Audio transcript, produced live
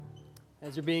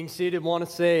As you're being seated, I want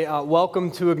to say welcome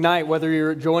to Ignite. Whether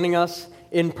you're joining us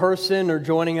in person or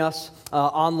joining us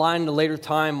online at a later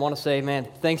time, I want to say, man,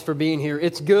 thanks for being here.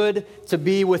 It's good to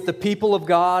be with the people of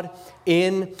God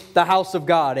in the house of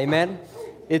God. Amen?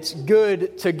 It's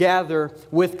good to gather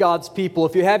with God's people.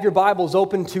 If you have your Bibles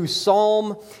open to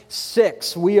Psalm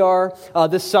 6, we are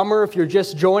this summer, if you're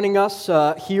just joining us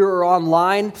here or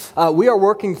online, we are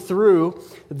working through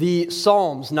the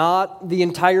Psalms, not the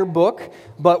entire book,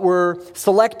 but we're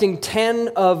selecting 10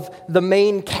 of the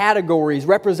main categories,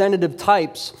 representative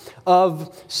types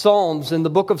of Psalms. And the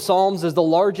book of Psalms is the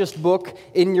largest book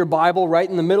in your Bible, right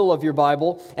in the middle of your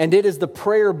Bible, and it is the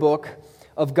prayer book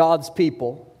of God's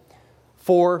people.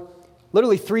 For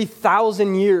literally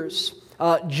 3,000 years,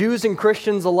 Jews and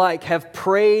Christians alike have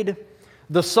prayed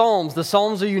the Psalms. The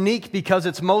Psalms are unique because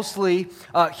it's mostly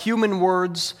human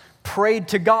words prayed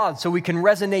to God, so we can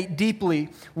resonate deeply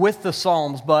with the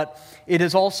Psalms, but it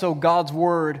is also God's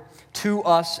word to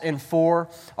us and for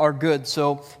our good.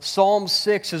 So Psalm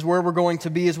 6 is where we're going to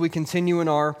be as we continue in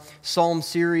our Psalm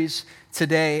series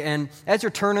today. And as you're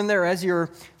turning there, as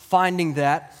you're finding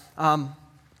that,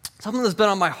 something that's been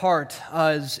on my heart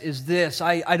is this.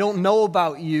 I don't know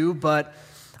about you, but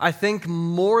I think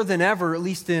more than ever, at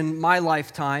least in my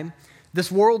lifetime,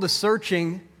 this world is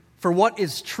searching for what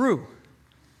is true.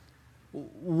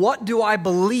 What do I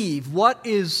believe? What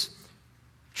is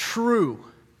true?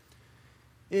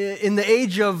 In the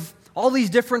age of all these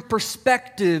different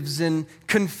perspectives and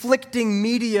conflicting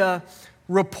media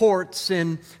reports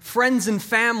and friends and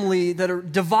family that are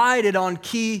divided on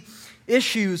key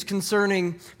issues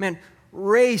concerning,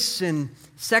 race and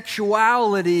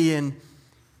sexuality and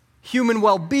human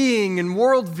well-being and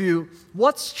worldview,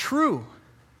 what's true?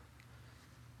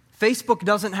 Facebook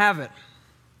doesn't have it.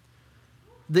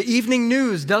 The evening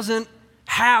news doesn't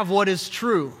have what is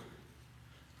true.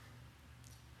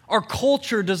 Our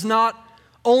culture does not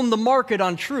own the market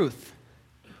on truth.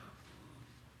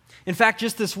 In fact,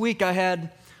 just this week I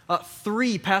had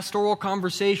 3 pastoral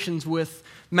conversations with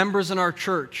members in our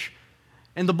church.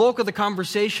 And the bulk of the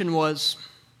conversation was,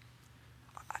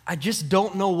 I just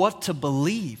don't know what to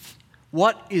believe.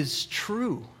 What is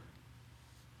true?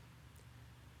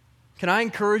 Can I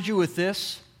encourage you with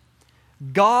this?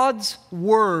 God's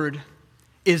word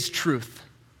is truth.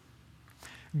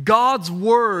 God's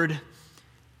word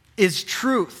is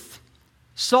truth.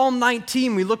 Psalm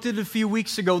 19, we looked at it a few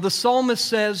weeks ago. The psalmist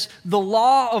says, "The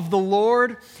law of the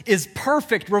Lord is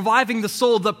perfect, reviving the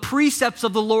soul. The precepts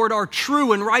of the Lord are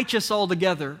true and righteous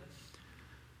altogether."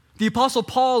 The Apostle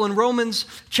Paul in Romans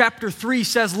chapter 3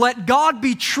 says, "Let God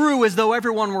be true as though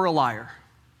everyone were a liar."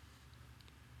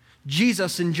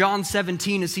 Jesus in John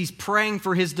 17, as he's praying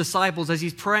for his disciples, as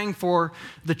he's praying for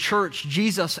the church,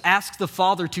 Jesus asks the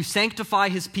Father to sanctify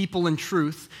his people in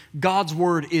truth. God's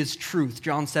word is truth,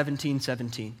 John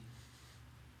 17:17.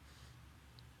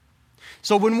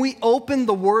 So when we open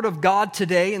the word of God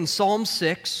today in Psalm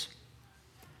 6,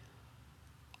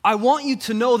 I want you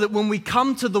to know that when we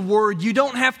come to the word, you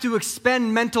don't have to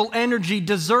expend mental energy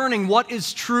discerning what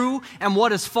is true and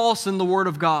what is false in the word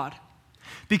of God.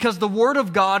 Because the word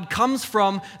of God comes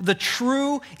from the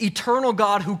true, eternal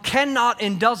God who cannot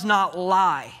and does not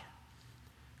lie.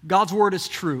 God's word is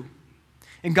true,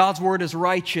 and God's word is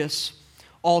righteous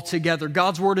altogether.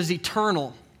 God's word is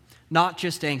eternal, not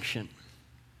just ancient.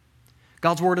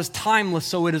 God's word is timeless,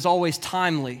 so it is always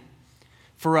timely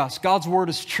for us. God's word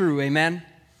is true, amen?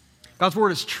 God's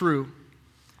word is true.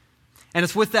 And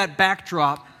it's with that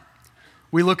backdrop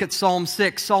we look at Psalm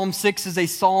 6. Psalm 6 is a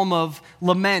psalm of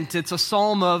lament. It's a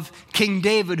psalm of King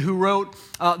David, who wrote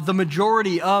the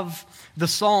majority of the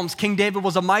psalms. King David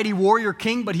was a mighty warrior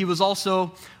king, but he was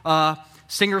also a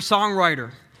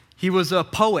singer-songwriter. He was a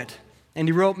poet, and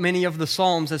he wrote many of the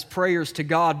psalms as prayers to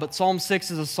God. But Psalm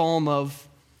 6 is a psalm of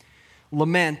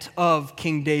lament of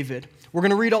King David. We're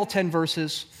going to read all 10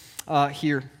 verses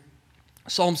here.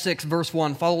 Psalm 6, verse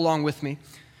 1. Follow along with me.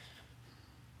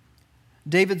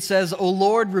 David says, "O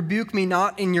Lord, rebuke me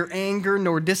not in your anger,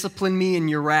 nor discipline me in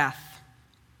your wrath.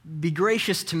 Be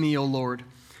gracious to me, O Lord,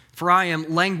 for I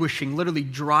am languishing," literally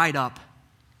dried up.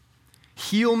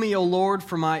 "Heal me, O Lord,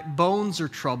 for my bones are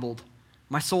troubled.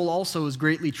 My soul also is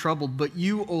greatly troubled. But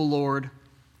you, O Lord,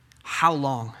 how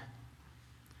long?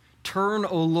 Turn,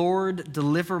 O Lord,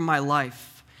 deliver my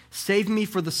life. Save me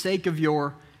for the sake of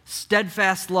your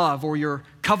steadfast love," or your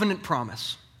covenant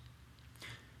promise.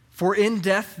 "For in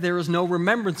death there is no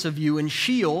remembrance of you. In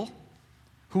Sheol,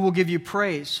 who will give you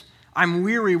praise? I'm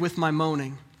weary with my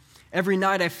moaning. Every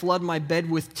night I flood my bed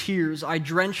with tears. I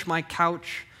drench my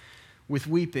couch with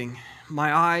weeping.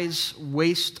 My eyes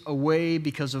waste away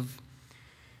because of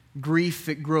grief,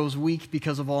 it grows weak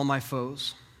because of all my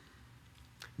foes.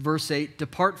 Verse 8,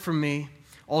 depart from me,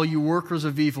 all you workers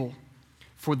of evil,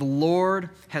 for the Lord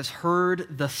has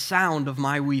heard the sound of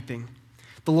my weeping.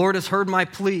 The Lord has heard my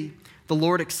plea. The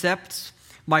Lord accepts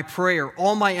my prayer.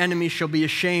 All my enemies shall be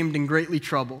ashamed and greatly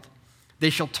troubled. They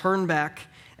shall turn back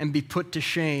and be put to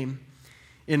shame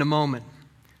in a moment.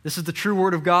 This is the true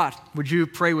word of God. Would you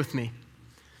pray with me?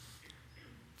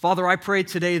 Father, I pray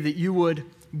today that you would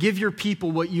give your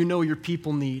people what you know your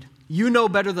people need. You know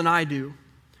better than I do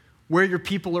where your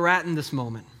people are at in this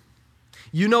moment.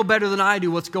 You know better than I do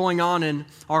what's going on in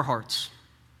our hearts.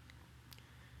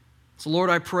 So Lord,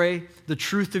 I pray the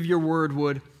truth of your word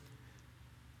would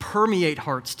permeate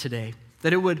hearts today,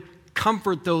 that it would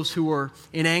comfort those who are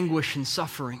in anguish and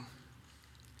suffering.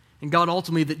 And God,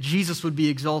 ultimately, that Jesus would be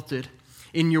exalted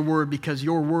in your word because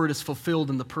your word is fulfilled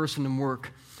in the person and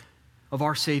work of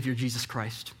our Savior, Jesus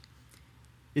Christ.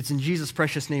 It's in Jesus'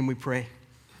 precious name we pray.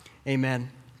 Amen.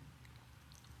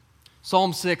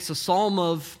 Psalm 6, a psalm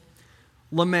of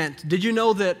lament. Did you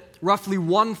know that roughly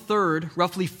 1/3,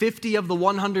 roughly 50 of the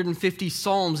 150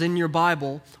 psalms in your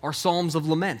Bible are psalms of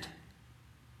lament?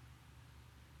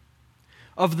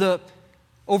 Of the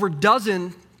over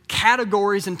dozen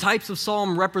categories and types of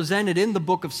psalm represented in the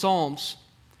book of Psalms,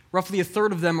 roughly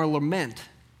 1/3 of them are lament.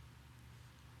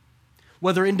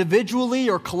 Whether individually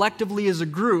or collectively as a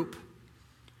group,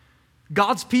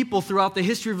 God's people throughout the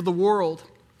history of the world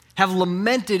have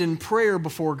lamented in prayer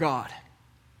before God.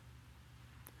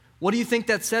 What do you think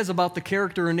that says about the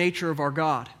character and nature of our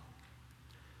God?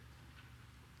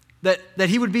 That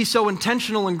he would be so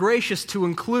intentional and gracious to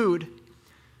include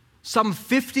some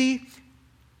 50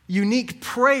 unique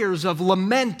prayers of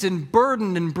lament and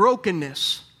burden and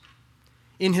brokenness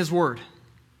in his word.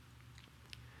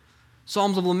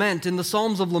 Psalms of lament. In the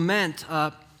Psalms of lament,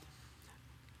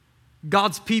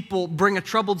 God's people bring a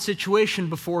troubled situation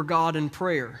before God in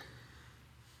prayer.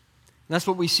 And that's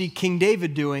what we see King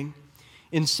David doing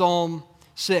in Psalm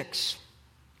 6.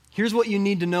 Here's what you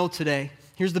need to know today.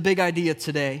 Here's the big idea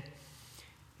today.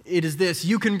 It is this: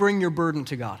 you can bring your burden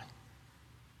to God.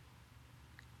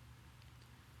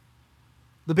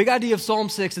 The big idea of Psalm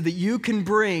 6 is that you can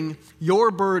bring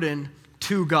your burden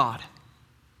to God.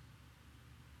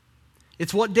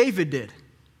 It's what David did.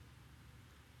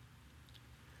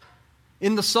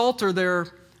 In the Psalter,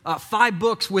 there are 5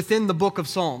 books within the book of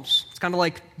Psalms. It's kind of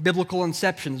like biblical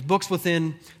inceptions, books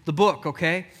within the book,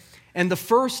 okay? And the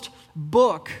first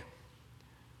book,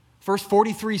 first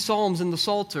 43 Psalms in the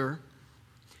Psalter,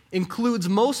 includes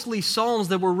mostly psalms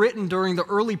that were written during the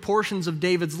early portions of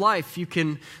David's life. You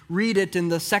can read it in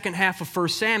the second half of 1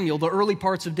 Samuel, the early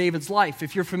parts of David's life.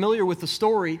 If you're familiar with the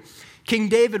story, King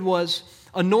David was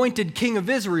anointed king of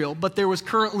Israel, but there was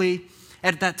currently,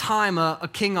 at that time, a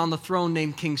king on the throne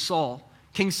named King Saul.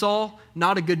 King Saul,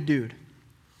 not a good dude.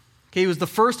 Okay, he was the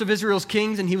first of Israel's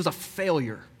kings, and he was a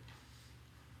failure.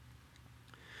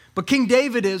 But King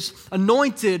David is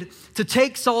anointed to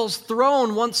take Saul's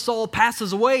throne once Saul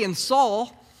passes away, and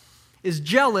Saul is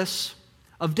jealous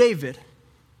of David.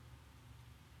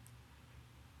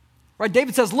 Right?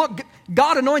 David says, look,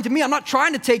 God anointed me. I'm not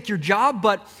trying to take your job,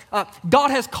 but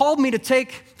God has called me to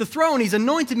take the throne. He's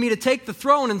anointed me to take the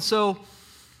throne. And so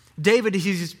David,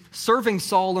 he's serving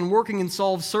Saul and working in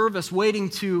Saul's service, waiting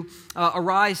to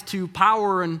arise to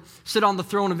power and sit on the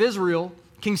throne of Israel.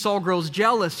 King Saul grows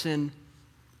jealous, and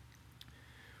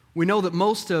we know that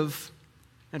most of,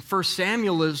 and 1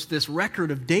 Samuel is this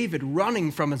record of David running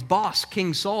from his boss,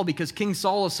 King Saul, because King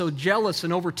Saul is so jealous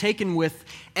and overtaken with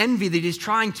envy that he's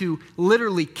trying to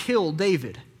literally kill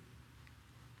David.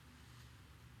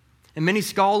 And many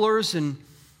scholars and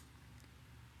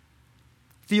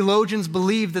theologians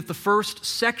believe that the first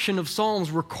section of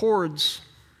Psalms records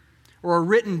or are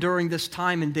written during this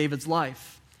time in David's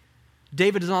life.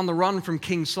 David is on the run from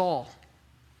King Saul.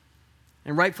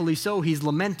 And rightfully so, he's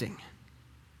lamenting.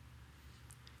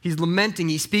 He's lamenting.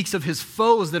 He speaks of his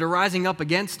foes that are rising up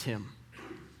against him.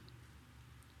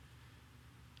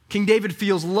 King David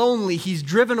feels lonely. He's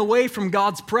driven away from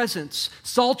God's presence.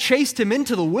 Saul chased him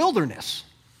into the wilderness.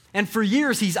 And for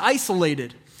years, he's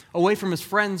isolated, away from his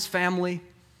friends, family,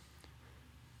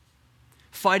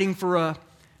 fighting for a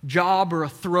job or a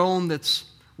throne that's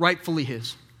rightfully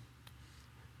his.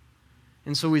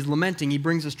 And so he's lamenting. He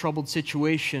brings his troubled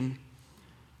situation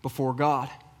before God.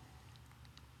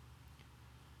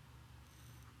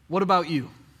 What about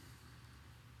you?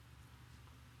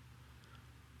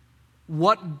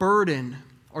 What burden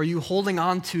are you holding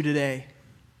on to today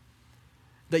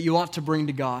that you ought to bring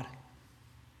to God?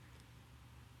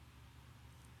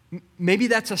 Maybe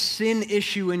that's a sin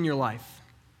issue in your life.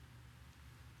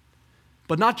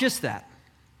 But not just that.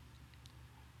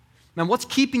 Man, what's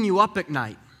keeping you up at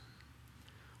night?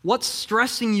 What's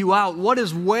stressing you out? What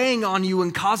is weighing on you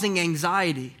and causing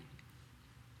anxiety?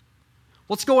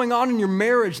 What's going on in your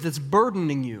marriage that's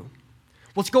burdening you?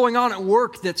 What's going on at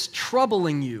work that's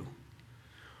troubling you?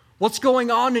 What's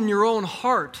going on in your own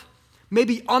heart?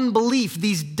 Maybe unbelief,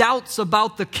 these doubts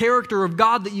about the character of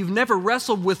God that you've never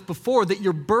wrestled with before, that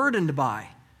you're burdened by.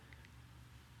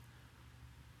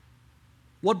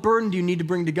 What burden do you need to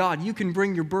bring to God? You can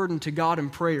bring your burden to God in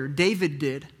prayer. David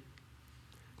did.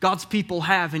 God's people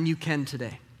have, and you can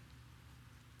today.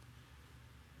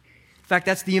 In fact,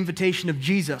 that's the invitation of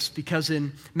Jesus, because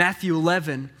in Matthew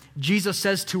 11, Jesus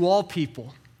says to all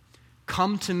people,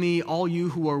 "Come to me, all you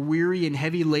who are weary and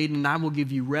heavy laden, and I will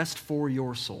give you rest for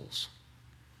your souls."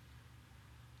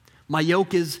 My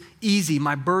yoke is easy,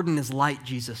 my burden is light,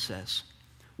 Jesus says.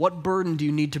 What burden do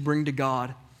you need to bring to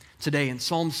God today? And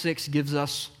Psalm 6 gives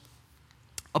us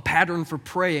a pattern for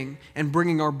praying and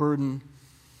bringing our burden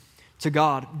to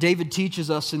God. David teaches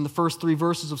us in the first 3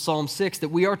 verses of Psalm 6 that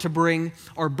we are to bring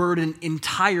our burden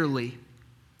entirely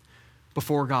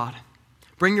before God.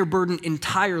 Bring your burden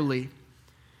entirely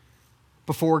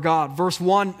before God. Verse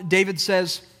 1, David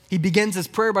says, he begins his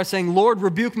prayer by saying, "Lord,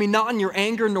 rebuke me not in your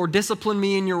anger, nor discipline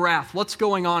me in your wrath." What's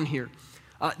going on here?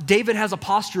 David has a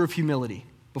posture of humility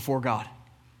before God.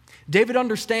 David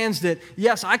understands that,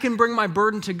 yes, I can bring my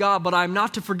burden to God, but I'm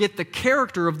not to forget the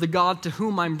character of the God to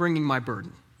whom I'm bringing my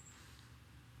burden.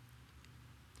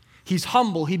 He's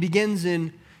humble. He begins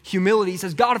in humility. He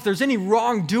says, "God, if there's any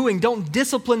wrongdoing, don't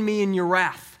discipline me in your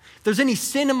wrath. If there's any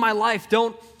sin in my life,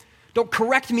 don't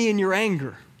correct me in your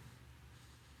anger."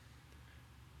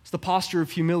 It's the posture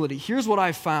of humility. Here's what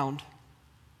I've found.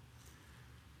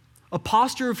 A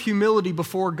posture of humility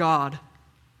before God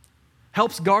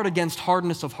helps guard against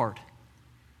hardness of heart.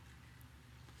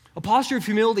 A posture of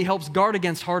humility helps guard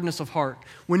against hardness of heart.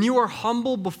 When you are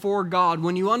humble before God,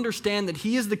 when you understand that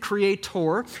He is the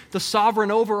creator, the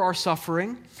sovereign over our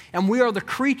suffering, and we are the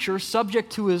creature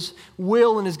subject to His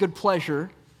will and His good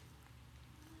pleasure,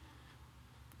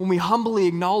 when we humbly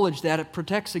acknowledge that, it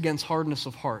protects against hardness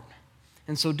of heart.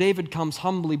 And so David comes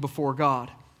humbly before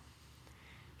God.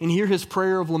 And here his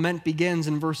prayer of lament begins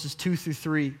in verses 2 through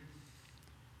 3.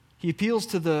 He appeals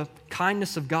to the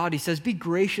kindness of God. He says, "Be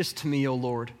gracious to me, O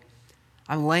Lord.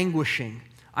 I'm languishing.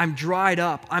 I'm dried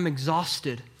up. I'm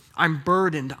exhausted. I'm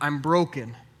burdened. I'm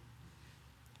broken.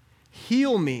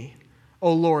 Heal me,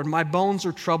 O Lord. My bones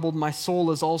are troubled. My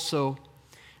soul is also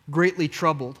greatly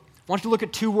troubled." I want you to look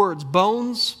at 2 words,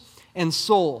 bones and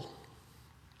soul.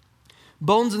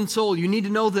 Bones and soul. You need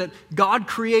to know that God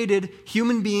created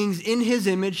human beings in His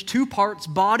image, 2 parts,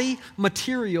 body,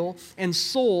 material, and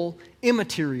soul,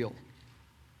 immaterial.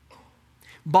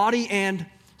 Body and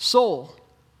soul.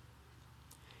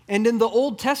 And in the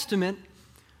Old Testament,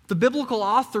 the biblical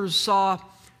authors saw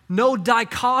no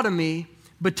dichotomy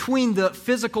between the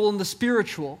physical and the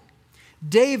spiritual.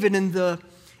 David and the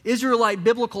Israelite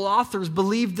biblical authors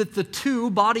believed that the 2,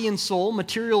 body and soul,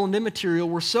 material and immaterial,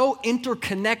 were so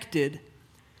interconnected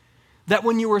that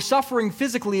when you were suffering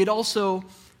physically, it also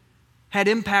had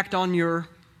impact on your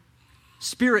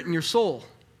spirit and your soul.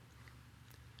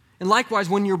 And likewise,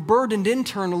 when you're burdened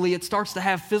internally, it starts to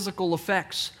have physical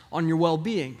effects on your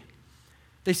well-being.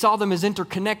 They saw them as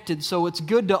interconnected, so it's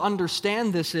good to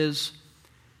understand this as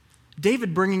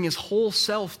David bringing his whole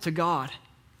self to God.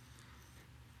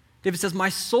 David says, "My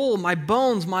soul, my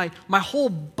bones, my whole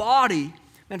body,"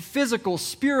 and physical,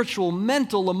 spiritual,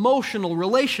 mental, emotional,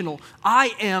 relational,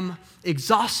 I am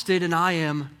exhausted and I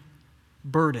am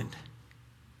burdened.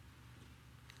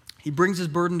 He brings his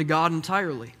burden to God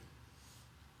entirely. I'll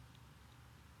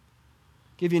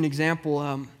give you an example.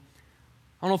 I don't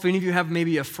know if any of you have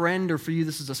maybe a friend, or for you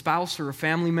this is a spouse or a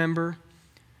family member,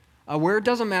 where it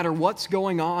doesn't matter what's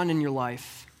going on in your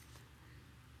life,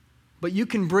 but you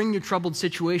can bring your troubled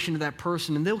situation to that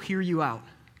person and they'll hear you out.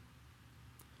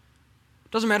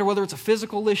 Doesn't matter whether it's a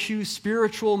physical issue,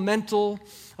 spiritual, mental,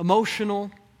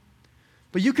 emotional,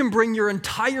 but you can bring your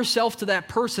entire self to that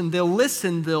person. They'll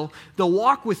listen, they'll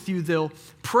walk with you, they'll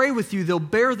pray with you, they'll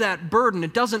bear that burden.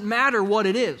 It doesn't matter what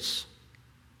it is.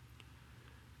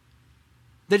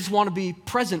 They just want to be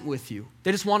present with you.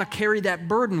 They just want to carry that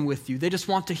burden with you. They just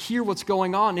want to hear what's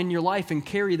going on in your life and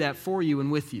carry that for you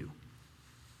and with you.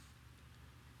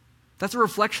 That's a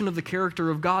reflection of the character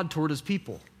of God toward His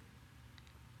people.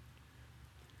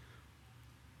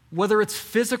 Whether it's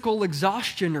physical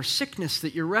exhaustion or sickness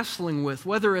that you're wrestling with,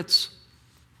 whether it's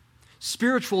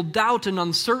spiritual doubt and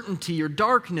uncertainty or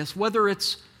darkness, whether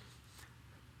it's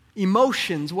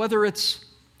emotions, whether it's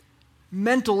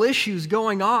mental issues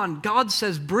going on, God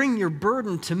says, bring your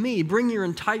burden to me, bring your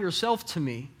entire self to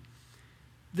me.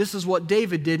 this is what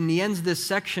David did, and he ends this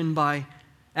section by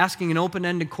asking an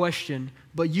open-ended question,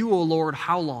 but you, O Lord,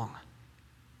 how long?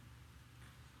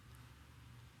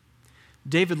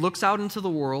 David looks out into the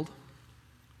world.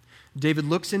 David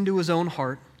looks into his own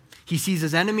heart. He sees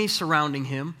his enemies surrounding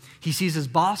him. He sees his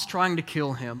boss trying to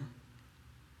kill him.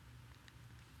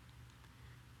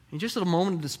 And just at a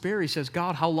moment of despair, he says,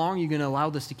 God, how long are you going to allow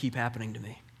this to keep happening to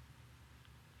me?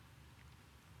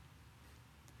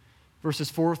 Verses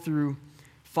 4 through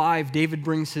 5, David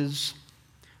brings his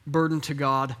burden to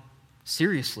God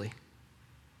seriously.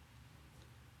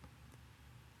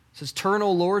 He says, turn,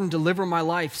 O Lord, and deliver my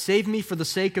life. Save me for the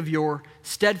sake of your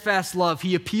steadfast love.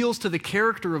 He appeals to the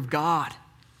character of God.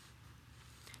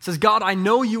 He says, God, I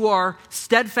know you are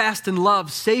steadfast in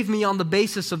love. Save me on the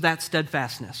basis of that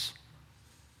steadfastness.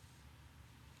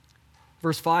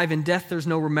 Verse 5, in death there's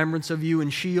no remembrance of you. In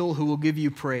Sheol, who will give you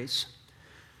praise?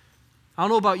 I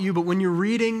don't know about you, but when you're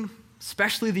reading,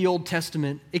 especially the Old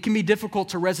Testament, it can be difficult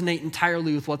to resonate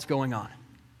entirely with what's going on.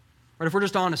 Right? If we're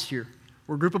just honest here,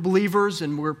 we're a group of believers,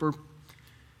 and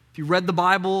if you read the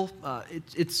Bible,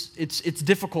 it's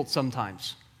difficult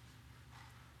sometimes.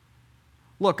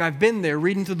 Look, I've been there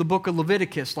reading through the book of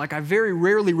Leviticus. Like, I very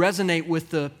rarely resonate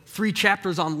with the 3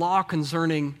 chapters on law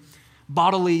concerning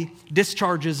bodily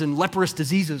discharges and leprous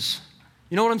diseases.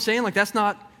 You know what I'm saying? Like, that's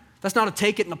not a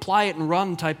take it and apply it and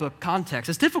run type of context.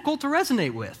 It's difficult to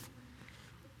resonate with.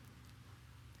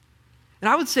 And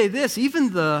I would say this,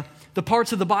 even the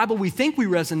parts of the Bible we think we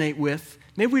resonate with,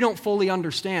 maybe we don't fully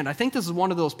understand. I think this is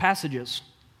one of those passages.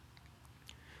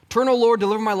 Turn, O Lord,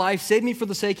 deliver my life. Save me for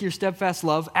the sake of your steadfast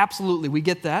love. Absolutely, we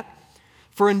get that.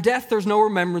 For in death there's no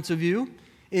remembrance of you.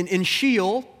 In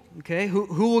Sheol, okay, who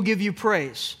will give you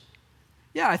praise?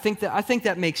 Yeah, I think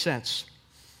that makes sense.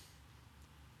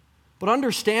 But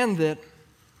understand that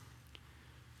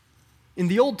in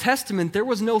the Old Testament, there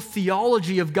was no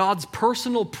theology of God's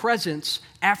personal presence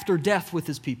after death with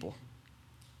his people.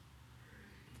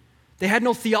 They had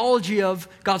no theology of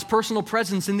God's personal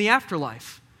presence in the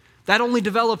afterlife. That only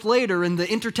developed later in the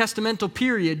intertestamental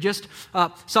period, just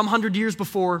some 100 years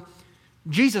before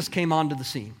Jesus came onto the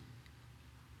scene.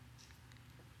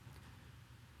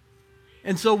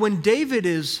 And so when David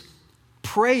is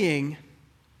praying,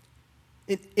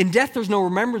 in death there's no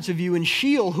remembrance of you. In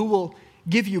Sheol, who will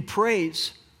give you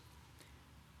praise?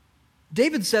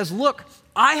 David says, look,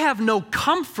 I have no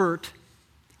comfort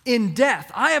in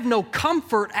death. I have no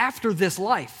comfort after this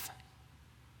life.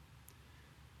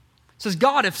 He says,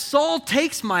 God, if Saul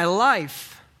takes my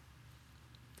life,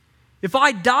 if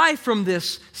I die from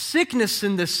this sickness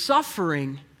and this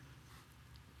suffering,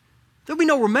 there'll be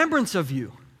no remembrance of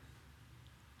you.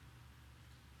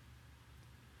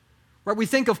 Right? We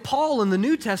think of Paul in the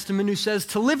New Testament who says,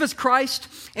 to live is Christ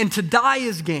and to die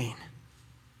is gain.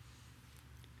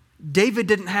 David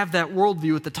didn't have that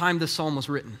worldview at the time this psalm was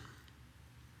written.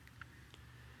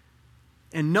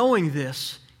 And knowing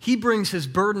this, he brings his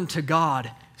burden to God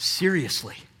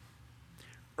seriously,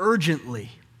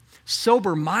 urgently,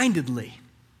 sober-mindedly.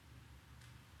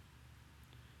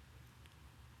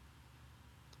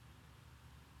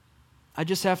 I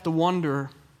just have to wonder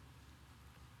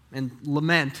and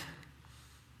lament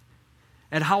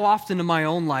at how often in my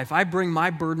own life I bring my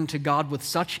burden to God with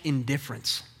such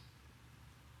indifference.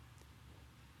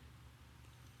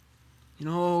 You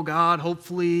know, God,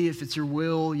 hopefully, if it's your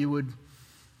will, you would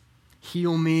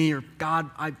heal me, or God,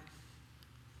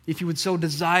 if you would so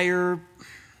desire,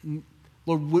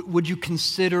 Lord, would you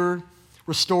consider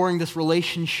restoring this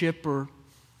relationship? Or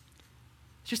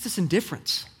just this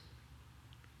indifference.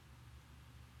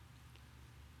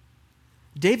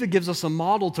 David gives us a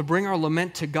model to bring our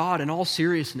lament to God in all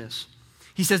seriousness.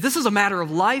 He says, this is a matter of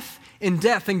life and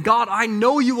death, and God, I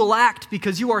know you will act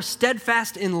because you are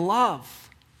steadfast in love.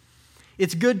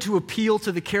 It's good to appeal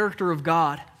to the character of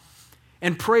God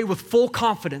and pray with full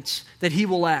confidence that he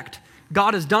will act.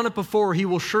 God has done it before, he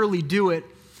will surely do it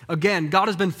again. God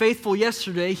has been faithful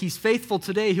yesterday, he's faithful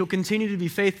today, he'll continue to be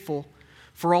faithful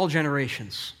for all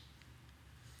generations.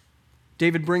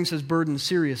 David brings his burden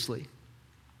seriously.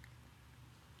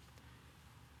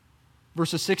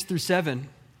 Verses 6 through 7,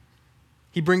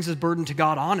 he brings his burden to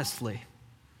God honestly.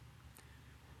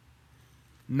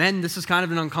 Men, this is kind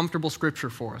of an uncomfortable scripture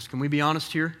for us. Can we be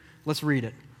honest here? Let's read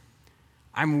it.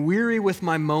 I'm weary with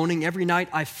my moaning. Every night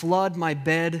I flood my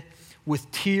bed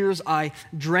with tears. I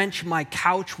drench my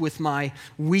couch with my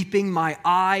weeping. My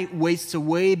eye wastes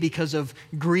away because of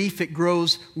grief. It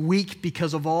grows weak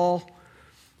because of all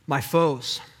my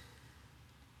foes.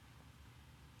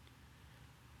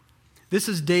 This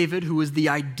is David, who is the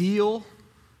ideal,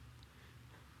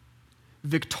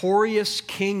 victorious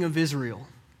king of Israel,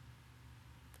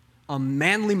 a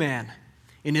manly man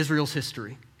in Israel's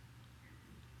history.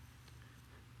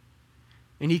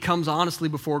 And he comes honestly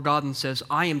before God and says,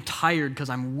 I am tired because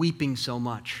I'm weeping so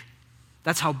much.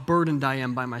 That's how burdened I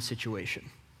am by my situation.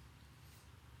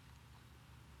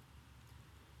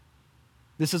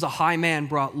 This is a high man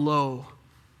brought low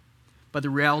by the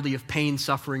reality of pain,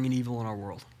 suffering, and evil in our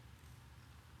world.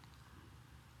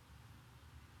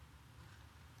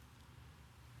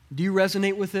 Do you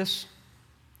resonate with this?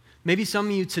 Maybe some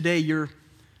of you today, you're,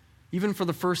 even for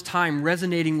the first time,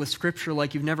 resonating with Scripture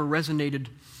like you've never resonated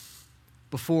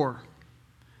before.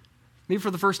 Maybe for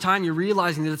the first time, you're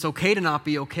realizing that it's okay to not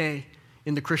be okay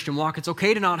in the Christian walk. It's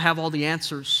okay to not have all the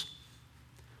answers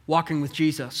walking with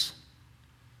Jesus.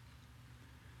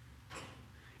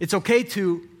 It's okay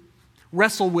to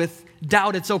wrestle with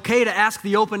doubt. It's okay to ask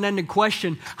the open-ended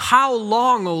question, how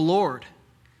long, O Lord?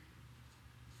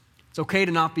 It's okay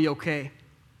to not be okay.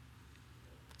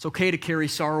 It's okay to carry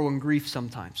sorrow and grief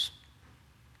sometimes.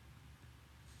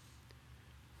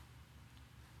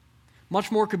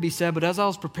 Much more could be said, but as I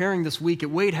was preparing this week, it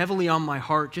weighed heavily on my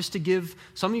heart just to give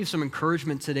some of you some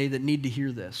encouragement today that need to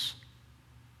hear this.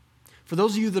 For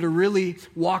those of you that are really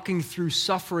walking through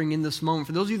suffering in this moment,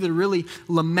 for those of you that are really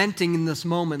lamenting in this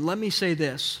moment, let me say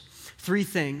this. 3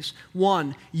 things.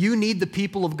 1, you need the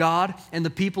people of God, and the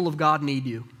people of God need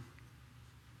you.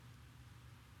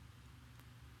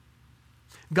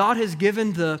 God has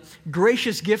given the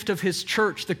gracious gift of His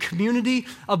church, the community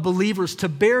of believers, to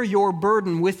bear your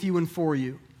burden with you and for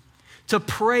you, to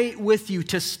pray with you,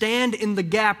 to stand in the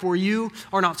gap where you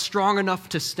are not strong enough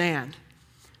to stand.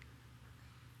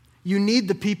 You need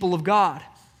the people of God.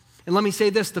 And let me say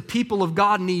this, the people of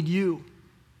God need you.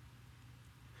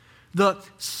 The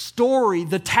story,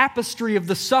 the tapestry of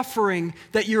the suffering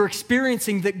that you're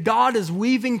experiencing, that God is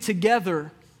weaving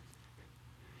together,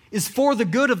 is for the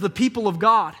good of the people of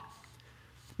God.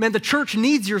 Man, the church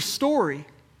needs your story.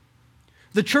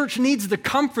 The church needs the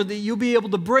comfort that you'll be able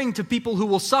to bring to people who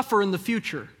will suffer in the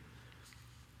future.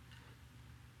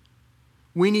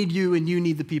 We need you, and you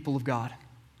need the people of God.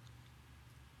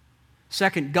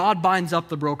 Second, God binds up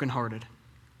the brokenhearted.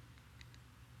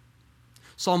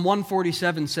 Psalm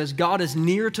 147 says, God is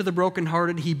near to the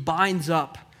brokenhearted. He binds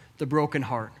up the broken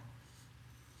heart.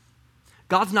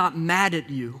 God's not mad at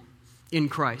you in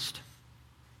Christ.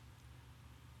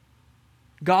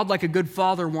 God, like a good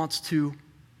father, wants to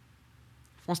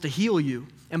heal you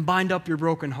and bind up your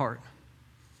broken heart.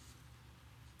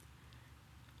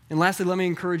 And lastly, let me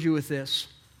encourage you with this.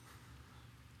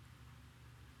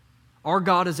 Our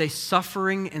God is a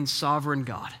suffering and sovereign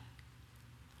God.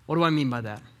 What do I mean by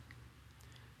that?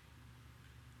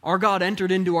 Our God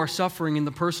entered into our suffering in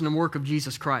the person and work of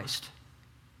Jesus Christ,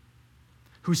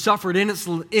 who suffered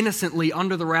innocently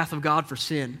under the wrath of God for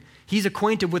sin. He's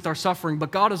acquainted with our suffering,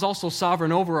 but God is also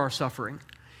sovereign over our suffering.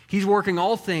 He's working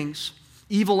all things,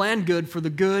 evil and good, for the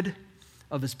good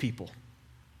of His people.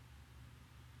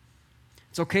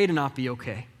 It's okay to not be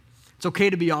okay. It's okay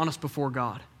to be honest before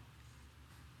God.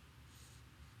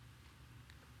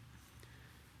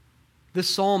 This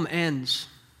psalm ends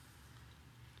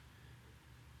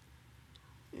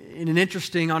on an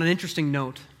interesting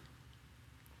note.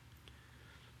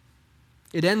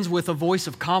 It ends with a voice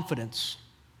of confidence.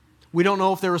 We don't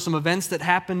know if there were some events that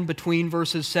happened between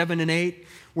verses 7 and 8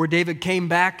 where David came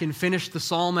back and finished the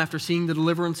psalm after seeing the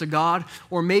deliverance of God,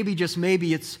 or maybe, just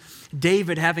maybe, it's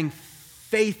David having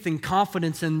faith and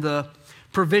confidence in the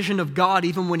provision of God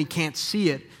even when he can't see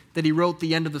it, that he wrote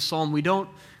the end of the psalm. We don't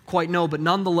quite know, but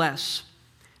nonetheless,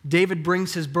 David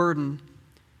brings his burden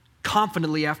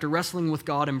confidently after wrestling with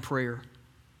God in prayer.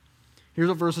 Here's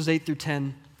what verses 8 through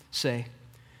 10 say.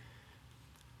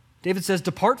 David says,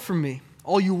 "Depart from me,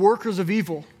 all you workers of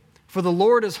evil, for the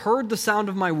Lord has heard the sound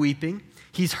of my weeping.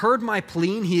 He's heard my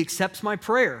plea, and He accepts my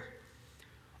prayer.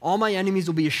 All my enemies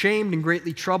will be ashamed and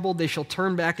greatly troubled. They shall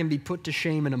turn back and be put to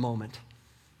shame in a moment."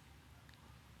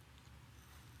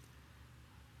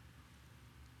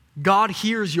 God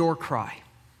hears your cry.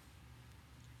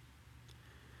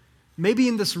 Maybe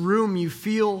in this room you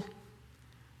feel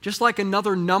just like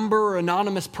another number or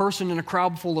anonymous person in a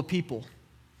crowd full of people.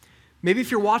 Maybe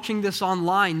if you're watching this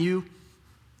online, you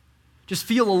just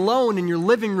feel alone in your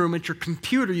living room at your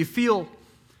computer. You feel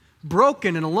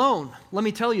broken and alone. Let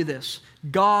me tell you this.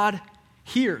 God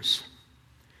hears.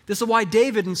 This is why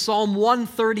David in Psalm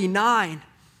 139,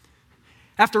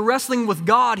 after wrestling with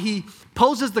God, he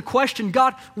poses the question,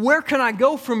 God, where can I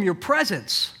go from your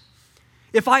presence?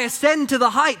 If I ascend to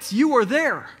the heights, you are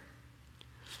there.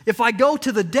 If I go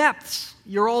to the depths,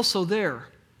 you're also there.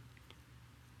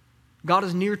 God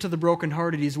is near to the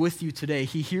brokenhearted. He's with you today.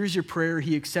 He hears your prayer.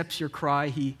 He accepts your cry.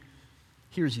 He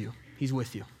hears you. He's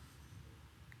with you.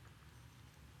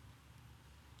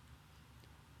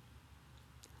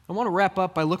 I want to wrap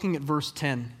up by looking at verse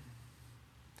 10.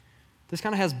 This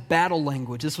kind of has battle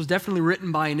language. This was definitely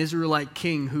written by an Israelite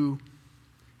king who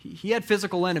he had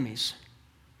physical enemies.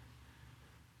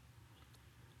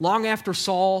 Long after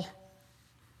Saul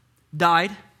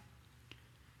died,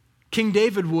 King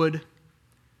David would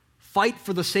fight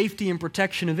for the safety and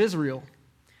protection of Israel.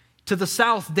 To the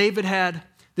south, David had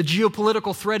the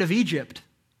geopolitical threat of Egypt.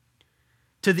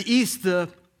 To the east, the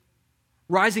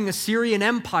rising Assyrian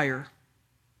Empire.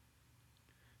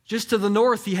 Just to the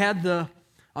north, he had the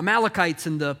Amalekites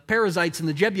and the Perizzites and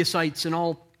the Jebusites and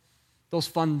all those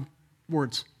fun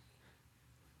words.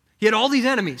 He had all these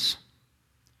enemies.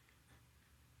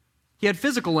 He had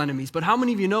physical enemies, but how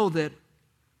many of you know that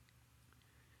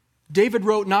David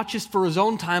wrote not just for his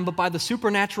own time, but by the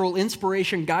supernatural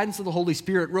inspiration, guidance of the Holy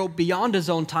Spirit, wrote beyond his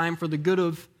own time for the good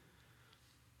of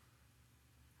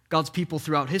God's people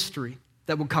throughout history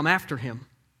that would come after him.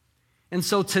 And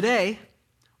so today,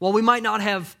 while we might not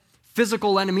have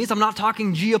physical enemies, I'm not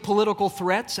talking geopolitical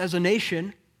threats as a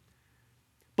nation,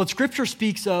 but Scripture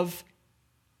speaks of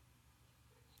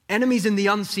enemies in the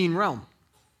unseen realm.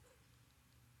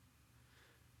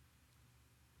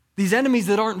 These enemies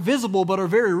that aren't visible but are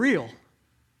very real.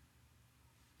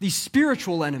 These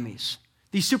spiritual enemies,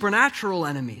 these supernatural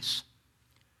enemies.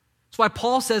 That's why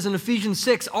Paul says in Ephesians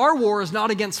 6, our war is not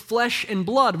against flesh and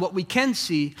blood, what we can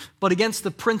see, but against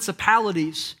the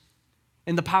principalities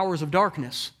and the powers of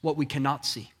darkness, what we cannot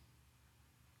see.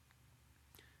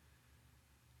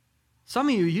 Some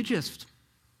of you just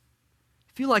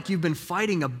feel like you've been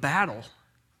fighting a battle.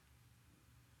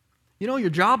 You know, your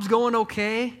job's going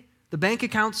okay, the bank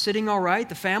account's sitting all right,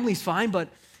 the family's fine, but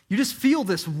you just feel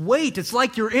this weight. It's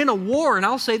like you're in a war, and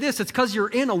I'll say this, it's because you're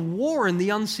in a war in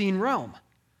the unseen realm.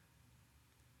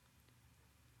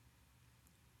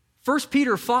 1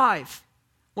 Peter 5,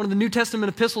 one of the New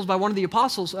Testament epistles by one of the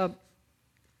apostles,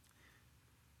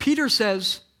 Peter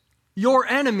says, your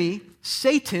enemy,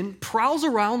 Satan, prowls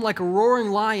around like a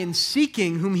roaring lion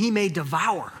seeking whom he may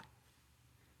devour.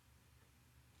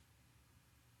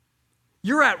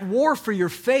 You're at war for your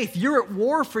faith. You're at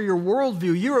war for your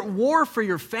worldview. You're at war for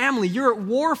your family. You're at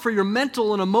war for your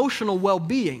mental and emotional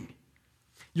well-being.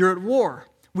 You're at war.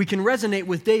 We can resonate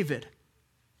with David.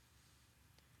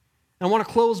 I want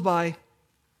to close by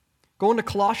going to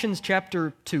Colossians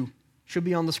chapter 2. Should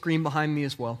be on the screen behind me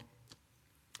as well.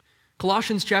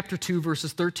 Colossians chapter 2,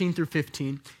 verses 13 through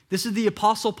 15. This is the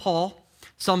Apostle Paul,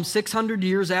 some 600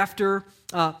 years after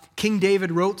King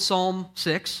David wrote Psalm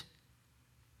 6.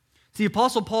 It's the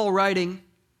Apostle Paul writing,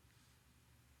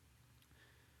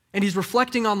 and he's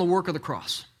reflecting on the work of the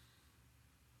cross.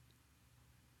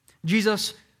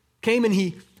 Jesus came and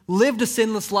he lived a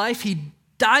sinless life. He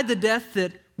died the death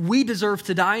that we deserve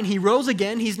to die, and he rose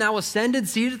again. He's now ascended,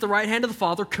 seated at the right hand of the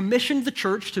Father, commissioned the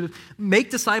church to make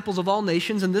disciples of all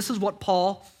nations, and this is what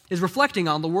Paul is reflecting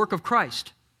on, the work of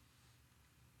Christ.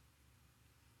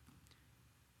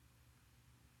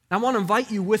 I want to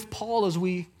invite you with Paul as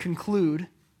we conclude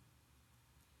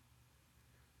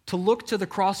to look to the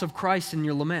cross of Christ in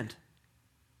your lament.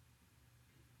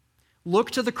 Look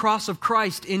to the cross of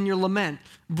Christ in your lament.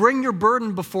 Bring your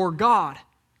burden before God.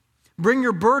 Bring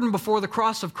your burden before the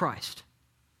cross of Christ.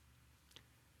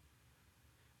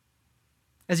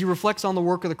 As he reflects on the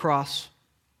work of the cross,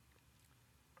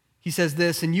 he says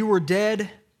this, and you were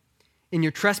dead in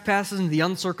your trespasses and the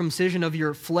uncircumcision of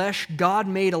your flesh. God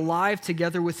made alive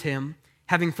together with him,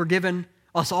 having forgiven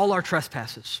us all our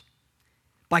trespasses,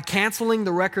 by canceling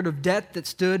the record of debt that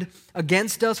stood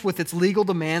against us with its legal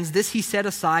demands. This he set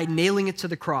aside, nailing it to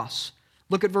the cross.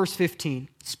 Look at verse 15.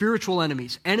 Spiritual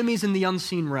enemies, enemies in the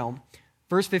unseen realm.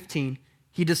 Verse 15,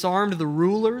 he disarmed the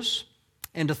rulers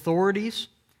and authorities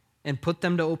and put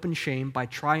them to open shame by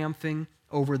triumphing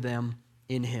over them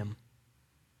in him.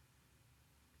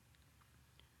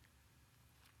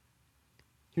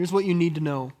 Here's what you need to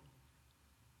know.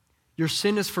 Your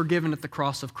sin is forgiven at the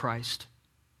cross of Christ.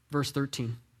 Verse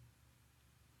 13.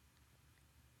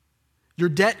 Your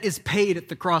debt is paid at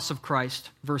the cross of Christ.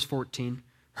 Verse 14.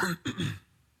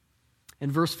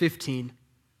 And verse 15.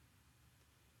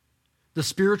 The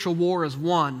spiritual war is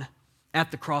won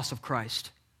at the cross of Christ.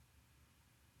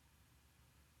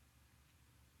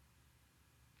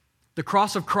 The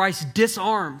cross of Christ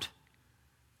disarmed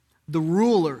the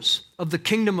rulers of the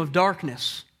kingdom of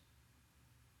darkness.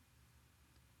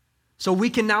 So we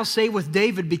can now say with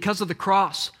David, because of the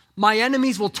cross, my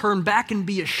enemies will turn back and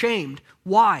be ashamed.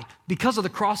 Why? Because of the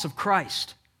cross of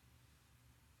Christ.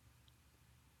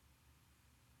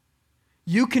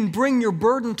 You can bring your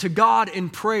burden to God in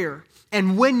prayer,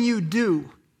 and when you do,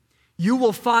 you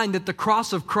will find that the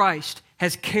cross of Christ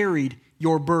has carried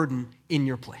your burden in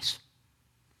your place.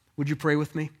 Would you pray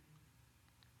with me?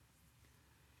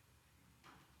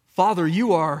 Father,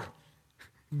 you are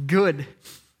good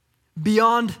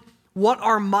beyond what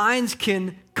our minds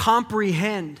can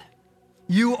comprehend.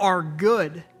 You are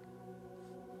good.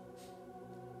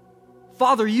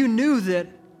 Father, you knew that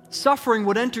suffering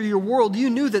would enter your world. You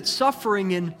knew that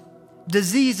suffering and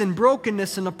disease and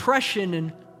brokenness and oppression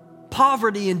and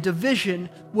poverty and division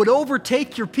would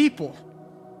overtake your people.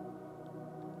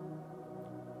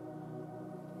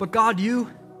 But God,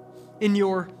 you, in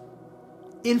your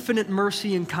infinite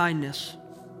mercy and kindness,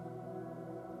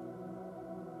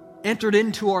 entered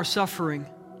into our suffering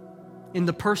in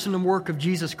the person and work of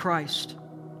Jesus Christ.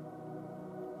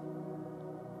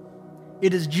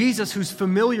 It is Jesus who's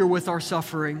familiar with our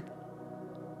suffering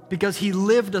because he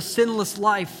lived a sinless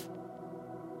life,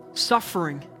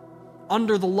 suffering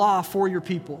under the law for your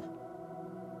people.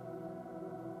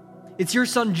 It's your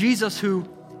Son Jesus who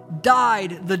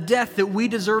died the death that we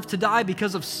deserve to die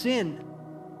because of sin.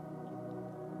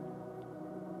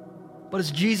 But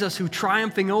it's Jesus who,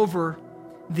 triumphing over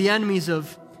the enemies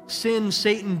of sin,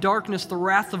 Satan, darkness, the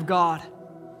wrath of God,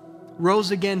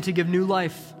 rose again to give new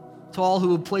life to all who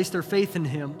would place their faith in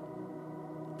him.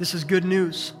 This is good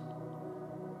news.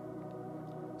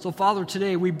 So, Father,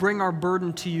 today we bring our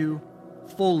burden to you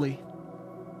fully.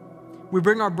 We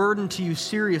bring our burden to you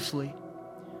seriously.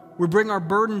 We bring our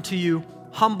burden to you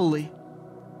humbly.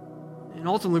 And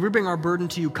ultimately, we bring our burden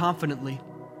to you confidently.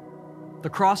 The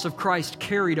cross of Christ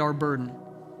carried our burden.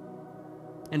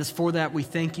 And it's for that we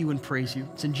thank you and praise you.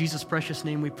 It's in Jesus' precious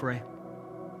name we pray.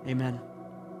 Amen.